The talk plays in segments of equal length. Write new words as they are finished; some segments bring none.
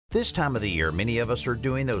This time of the year, many of us are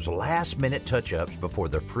doing those last-minute touch-ups before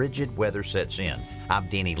the frigid weather sets in. I'm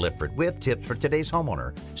Danny Lipford with Tips for Today's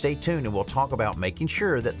Homeowner. Stay tuned and we'll talk about making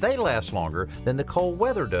sure that they last longer than the cold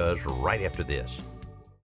weather does right after this.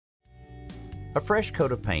 A fresh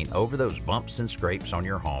coat of paint over those bumps and scrapes on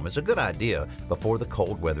your home is a good idea before the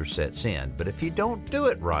cold weather sets in, but if you don't do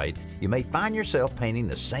it right, you may find yourself painting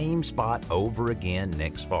the same spot over again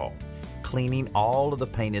next fall. Cleaning all of the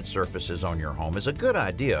painted surfaces on your home is a good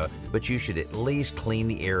idea, but you should at least clean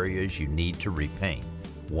the areas you need to repaint.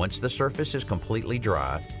 Once the surface is completely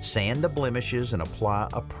dry, sand the blemishes and apply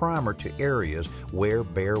a primer to areas where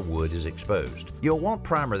bare wood is exposed. You'll want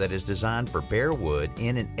primer that is designed for bare wood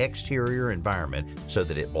in an exterior environment so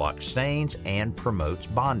that it blocks stains and promotes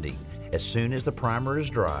bonding. As soon as the primer is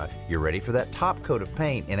dry, you're ready for that top coat of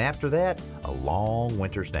paint, and after that, a long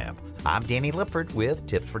winter's nap. I'm Danny Lipford with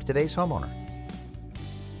Tips for Today's Homeowner.